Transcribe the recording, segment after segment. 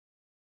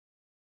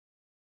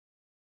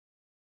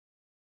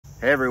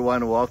Hey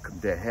everyone, welcome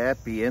to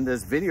HEPPY. In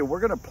this video, we're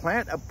going to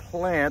plant a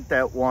plant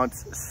that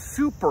wants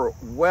super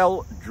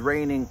well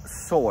draining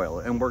soil.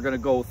 And we're going to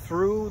go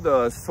through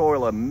the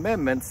soil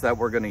amendments that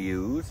we're going to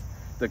use,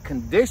 the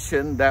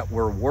condition that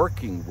we're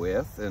working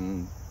with,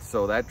 and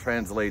so that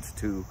translates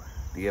to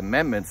the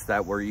amendments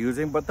that we're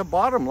using. But the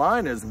bottom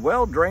line is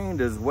well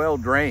drained is well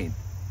drained.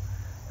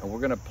 And we're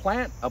going to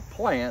plant a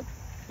plant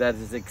that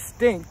is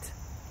extinct,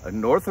 a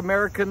North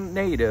American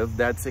native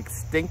that's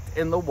extinct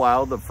in the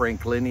wild, the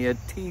Franklinia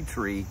Tea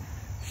Tree.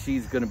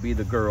 She's going to be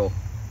the girl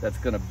that's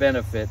going to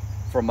benefit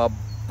from a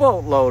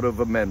boatload of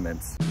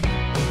amendments.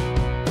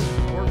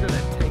 We're going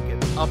to take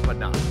it up a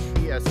notch.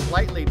 Be a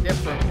slightly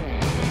different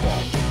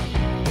wall.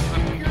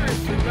 I'm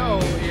curious to know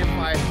if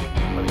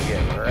I'm going to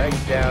get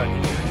right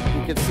down here.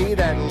 You can see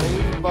that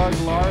ladybug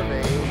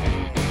larvae.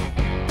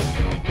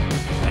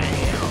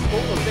 Bam!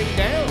 Pull the thing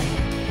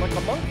down like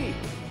a monkey.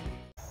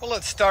 Well,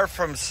 let's start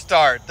from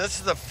start. This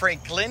is the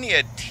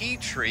Franklinia Tea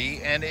Tree,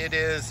 and it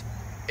is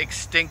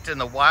extinct in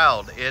the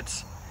wild.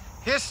 Its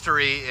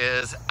history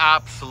is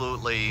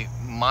absolutely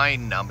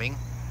mind-numbing.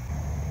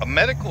 A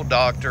medical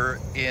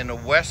doctor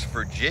in West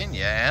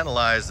Virginia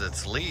analyzed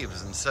its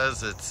leaves and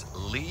says its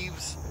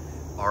leaves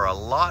are a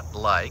lot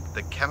like,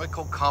 the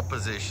chemical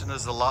composition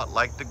is a lot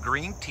like the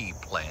green tea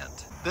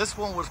plant. This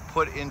one was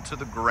put into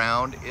the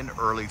ground in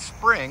early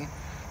spring.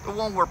 The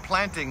one we're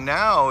planting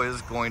now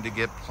is going to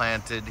get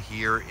planted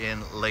here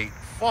in late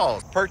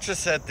fall.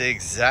 Purchased at the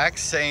exact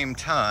same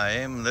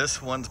time.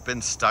 This one's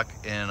been stuck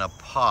in a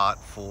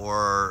pot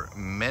for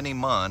many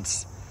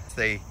months.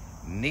 They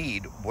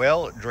need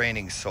well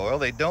draining soil.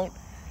 They don't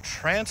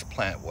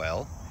transplant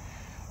well.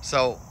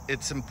 So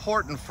it's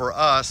important for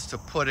us to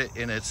put it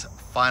in its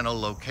final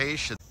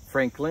location.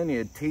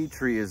 Franklinia tea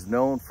tree is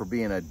known for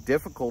being a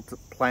difficult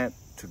plant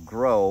to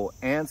grow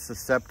and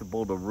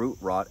susceptible to root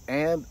rot,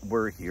 and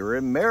we're here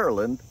in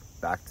Maryland,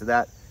 back to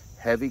that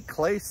heavy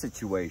clay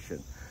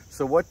situation.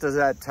 So what does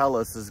that tell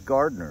us as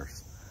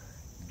gardeners?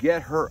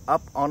 Get her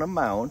up on a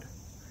mound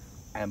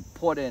and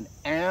put in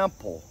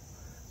ample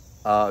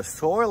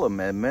soil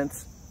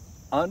amendments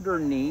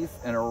underneath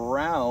and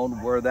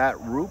around where that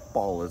root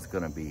ball is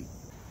going to be.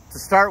 To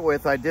start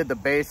with, I did the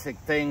basic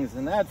things,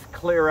 and that's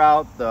clear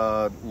out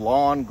the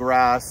lawn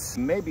grass,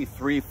 maybe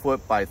 3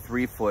 foot by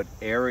 3 foot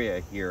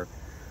area here.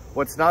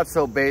 What's not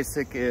so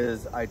basic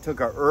is I took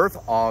an earth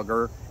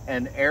auger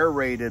and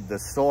aerated the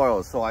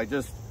soil. So I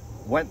just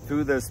went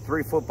through this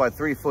 3 foot by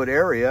 3 foot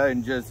area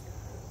and just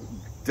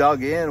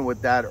dug in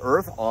with that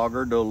earth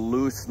auger to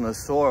loosen the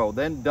soil.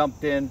 Then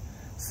dumped in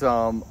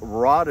some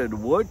rotted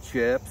wood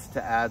chips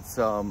to add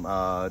some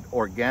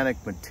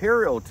organic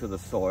material to the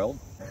soil.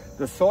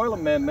 The soil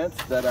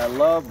amendments that I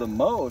love the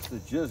most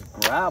is just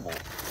gravel.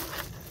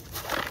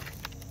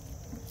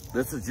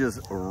 This is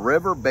just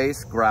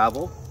river-based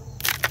gravel.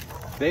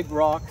 Big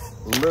rocks,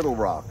 little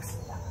rocks.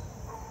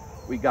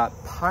 We got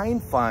pine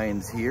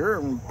fines here,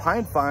 and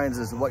pine fines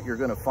is what you're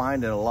going to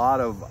find in a lot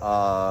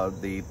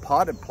of the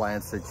potted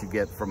plants that you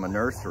get from a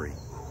nursery.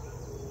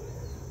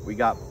 We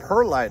got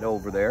perlite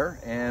over there,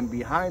 and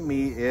behind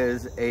me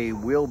is a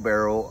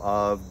wheelbarrow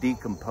of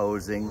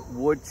decomposing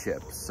wood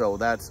chips. So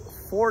that's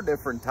 4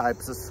 different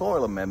types of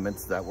soil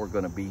amendments that we're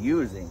going to be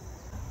using.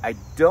 I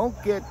don't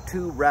get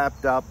too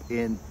wrapped up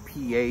in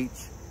pH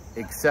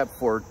except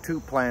for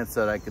 2 plants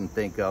that I can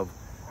think of.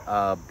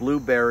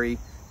 Blueberry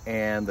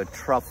and the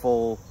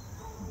truffle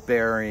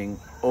bearing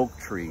oak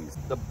trees.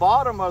 The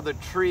bottom of the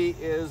tree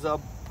is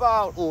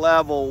about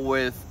level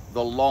with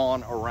the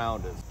lawn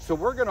around us. So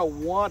we're gonna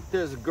want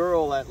this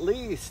girl at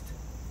least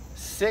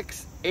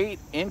 6-8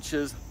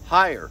 inches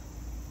higher.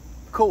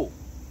 Cool.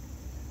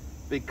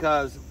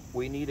 Because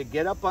we need to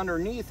get up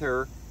underneath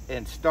her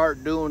and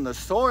start doing the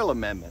soil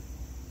amendment.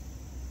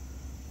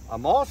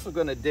 I'm also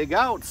gonna dig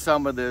out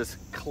some of this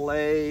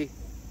clay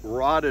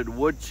rotted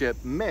wood chip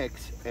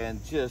mix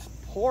and just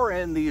pour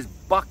in these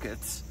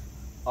buckets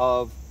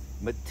of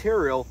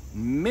material,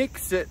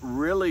 mix it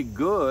really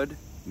good,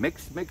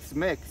 mix,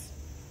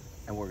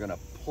 and we're gonna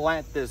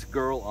plant this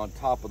girl on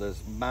top of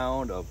this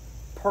mound of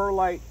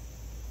perlite,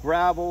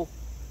 gravel,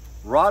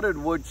 rotted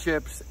wood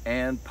chips,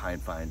 and pine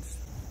fines.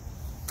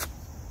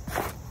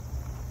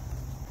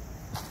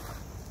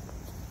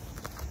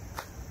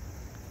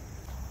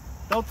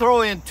 Don't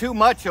throw in too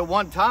much at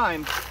one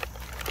time.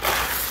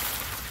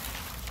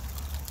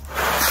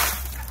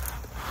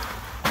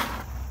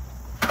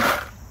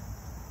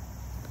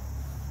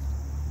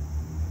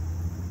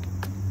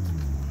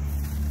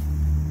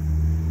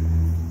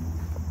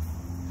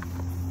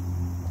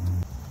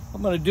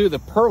 I'm going to do the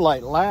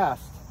perlite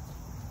last.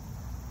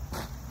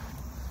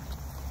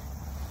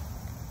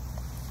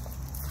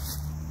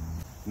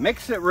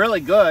 Mix it really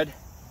good.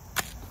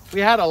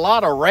 We had a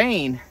lot of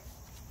rain,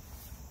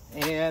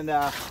 and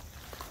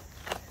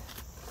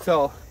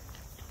so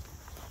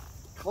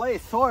clay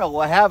soil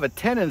will have a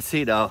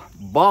tendency to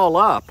ball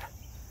up.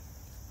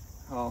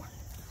 Oh,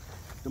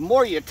 the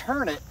more you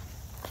turn it,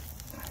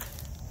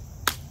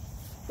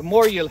 the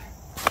more you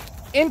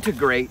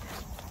integrate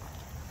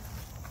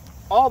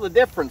all the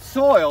different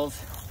soils,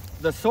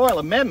 the soil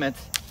amendments,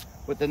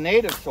 with the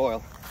native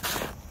soil.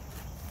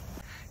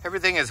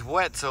 Everything is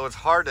wet, so it's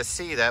hard to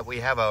see that we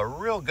have a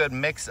real good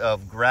mix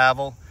of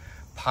gravel,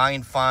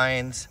 pine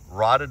fines,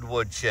 rotted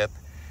wood chip,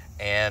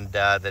 and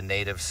the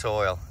native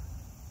soil.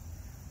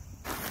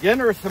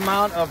 Generous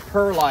amount of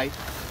perlite.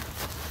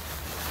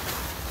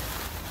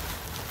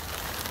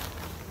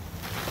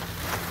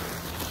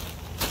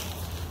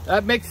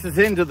 That mixes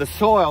into the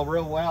soil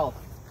real well.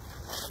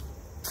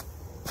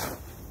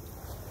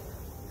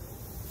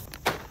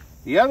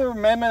 The other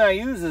amendment I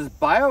use is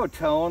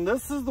biotione.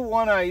 This is the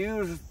one I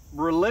use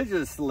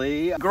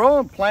religiously.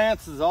 Growing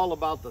plants is all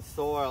about the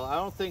soil. I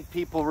don't think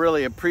people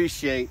really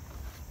appreciate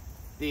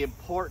the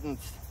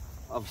importance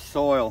of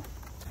soil.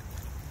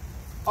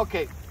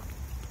 Okay,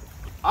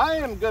 I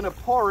am going to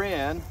pour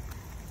in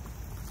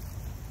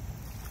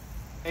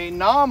a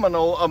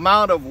nominal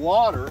amount of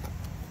water,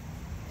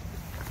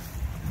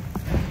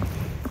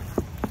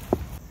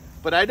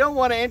 but I don't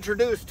want to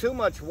introduce too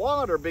much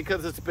water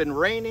because it's been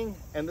raining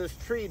and this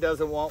tree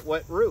doesn't want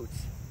wet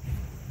roots.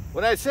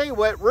 When I say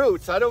wet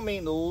roots, I don't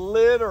mean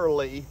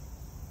literally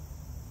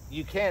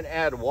you can't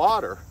add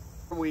water.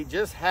 We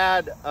just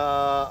had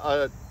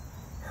a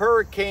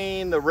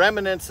hurricane, the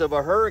remnants of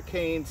a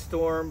hurricane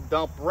storm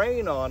dump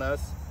rain on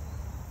us.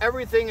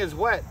 Everything is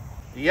wet.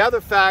 The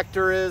other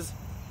factor is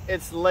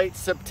it's late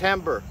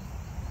September.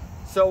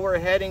 So we're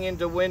heading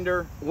into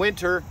winter.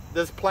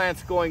 This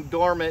plant's going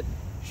dormant.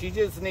 She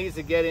just needs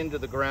to get into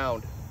the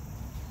ground.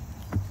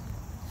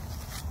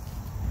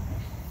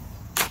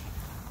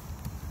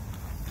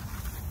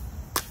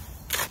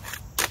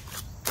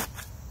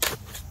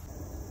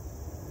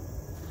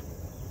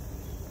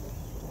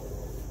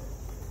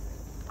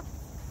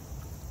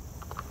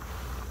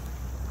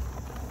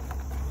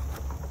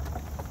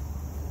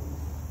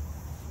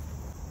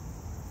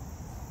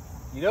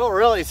 You don't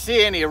really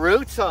see any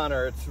roots on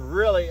her. It's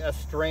really a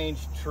strange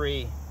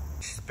tree.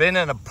 She's been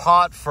in a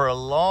pot for a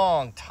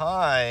long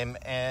time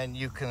and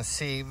you can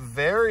see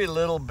very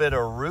little bit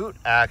of root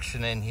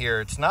action in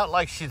here. It's not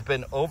like she's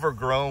been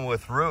overgrown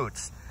with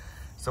roots.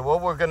 So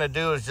what we're gonna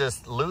do is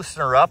just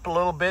loosen her up a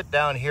little bit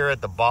down here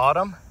at the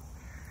bottom.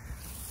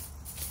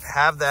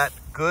 Have that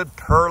good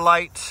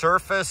perlite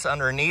surface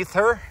underneath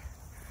her.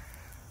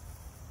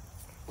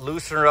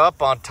 Loosen her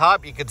up on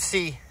top. You can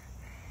see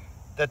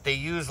that they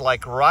use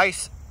like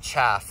rice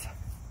chaff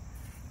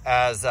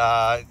as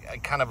a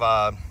kind of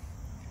a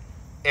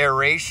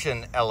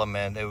aeration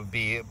element. It would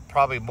be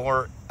probably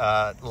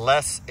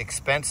less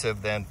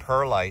expensive than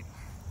perlite,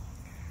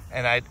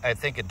 and I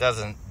think it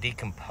doesn't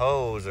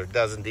decompose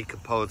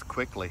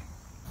quickly.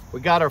 We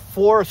got our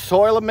 4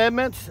 soil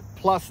amendments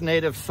plus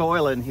native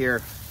soil in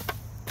here.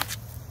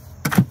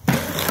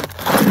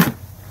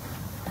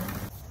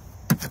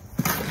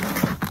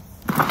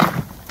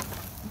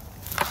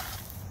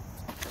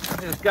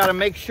 Just got to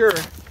make sure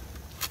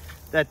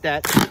that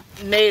that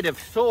native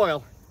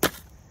soil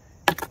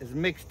is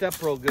mixed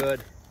up real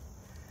good.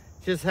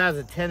 Just has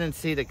a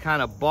tendency to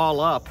kind of ball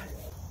up.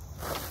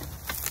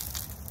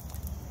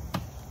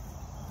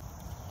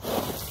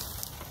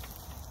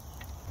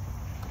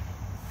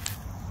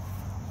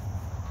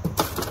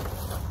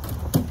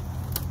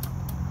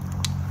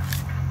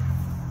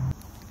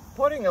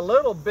 Putting a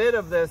little bit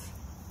of this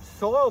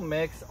soil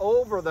mix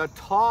over the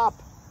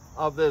top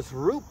of this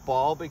root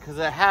ball because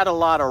it had a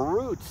lot of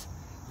roots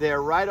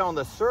there right on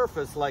the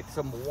surface, like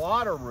some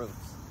water roots.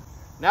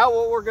 Now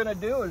what we're gonna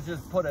do is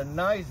just put a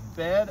nice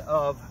bed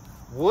of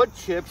wood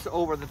chips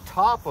over the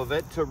top of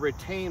it to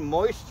retain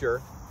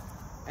moisture,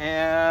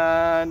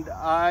 and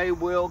I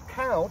will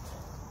count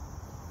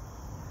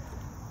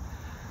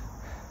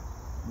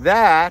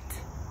that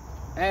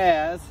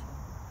as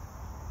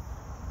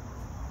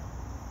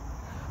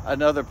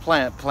another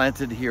plant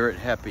planted here at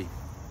HEPPY.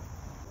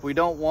 We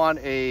don't want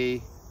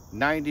a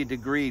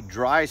 90-degree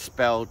dry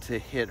spell to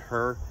hit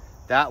her.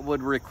 That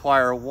would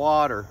require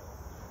water.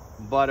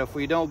 But if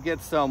we don't get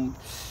some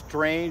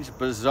strange,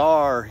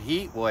 bizarre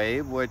heat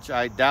wave, which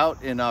I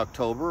doubt in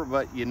October,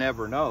 but you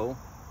never know,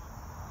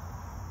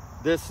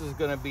 this is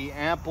going to be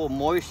ample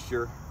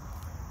moisture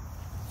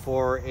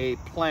for a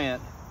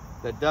plant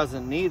that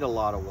doesn't need a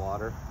lot of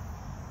water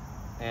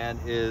and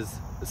is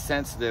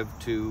sensitive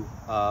to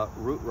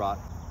root rot.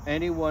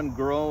 Anyone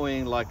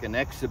growing like an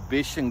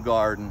exhibition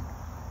garden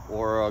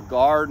or a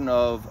garden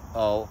of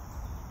a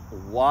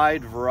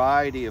wide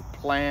variety of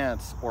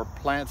plants or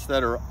plants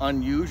that are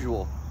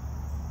unusual,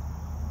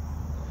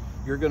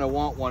 you're going to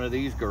want one of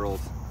these girls.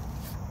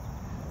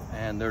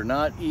 And they're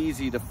not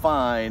easy to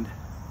find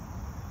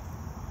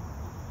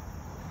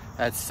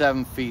at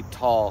 7 feet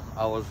tall.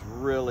 I was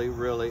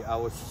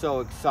so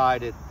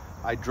excited.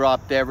 I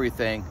dropped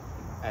everything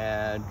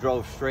and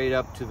drove straight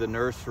up to the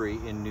nursery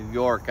in New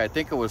York. I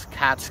think it was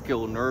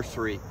Catskill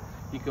Nursery.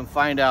 You can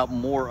find out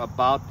more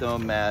about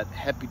them at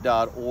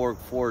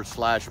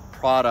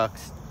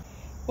heppy.org/products.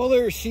 Well,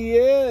 there she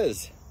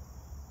is.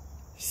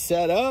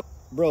 Set up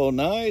real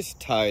nice,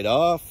 tied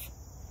off.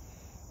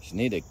 Just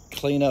need to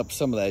clean up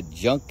some of that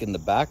junk in the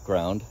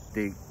background.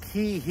 The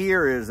key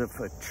here is if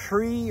a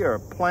tree or a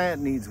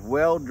plant needs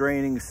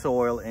well-draining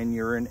soil and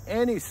you're in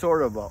any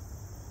sort of a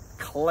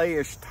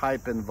clayish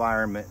type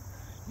environment,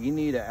 you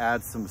need to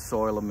add some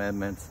soil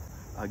amendments.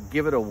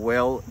 Give it a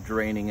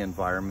well-draining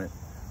environment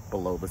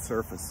below the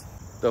surface.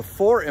 The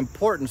 4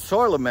 important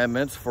soil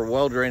amendments for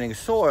well-draining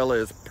soil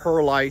is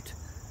perlite,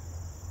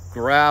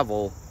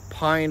 gravel,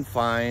 pine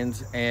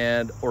fines,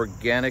 and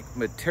organic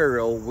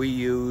material. We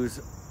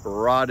use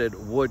rotted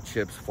wood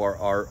chips for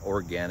our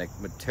organic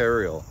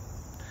material.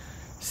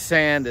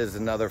 Sand is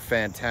another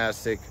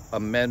fantastic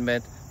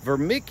amendment.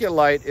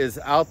 Vermiculite is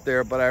out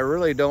there, but I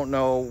really don't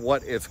know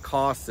what its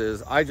cost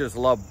is. I just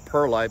love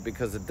perlite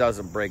because it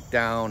doesn't break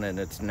down and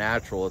it's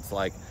natural. It's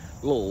like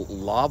a little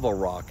lava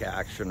rock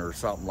action or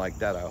something like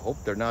that. I hope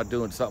they're not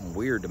doing something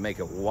weird to make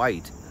it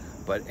white.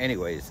 But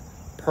anyways,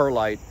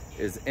 perlite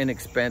is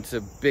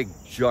inexpensive, big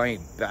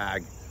giant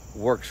bag,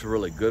 works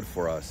really good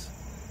for us.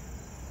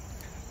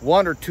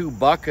 1 or 2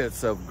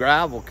 buckets of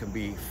gravel can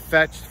be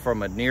fetched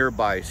from a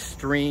nearby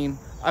stream.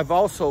 I've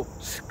also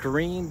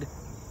screened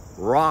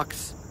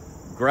rocks,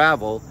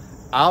 gravel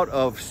out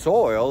of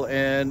soil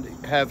and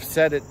have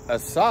set it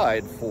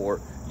aside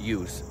for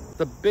use.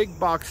 The big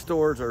box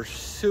stores are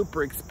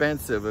super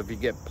expensive. If you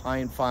get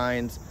pine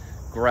fines,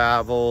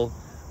 gravel,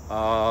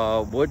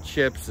 wood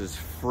chips is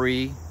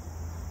free.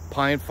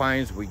 Pine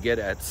fines we get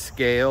at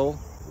scale.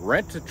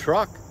 Rent a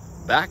truck,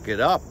 back it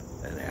up,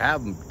 and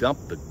have them dump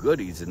the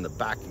goodies in the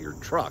back of your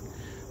truck.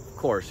 Of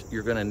course,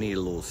 you're gonna need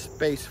a little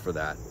space for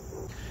that.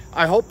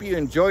 I hope you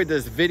enjoyed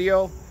this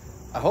video.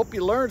 I hope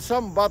you learned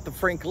something about the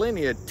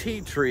Franklinia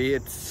tea tree.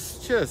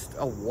 It's just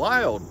a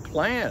wild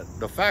plant.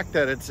 The fact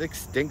that it's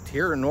extinct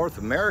here in North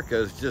America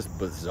is just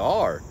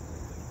bizarre.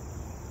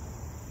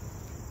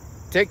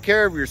 Take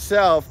care of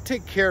yourself.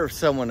 Take care of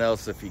someone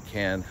else if you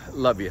can.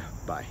 Love you.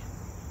 Bye.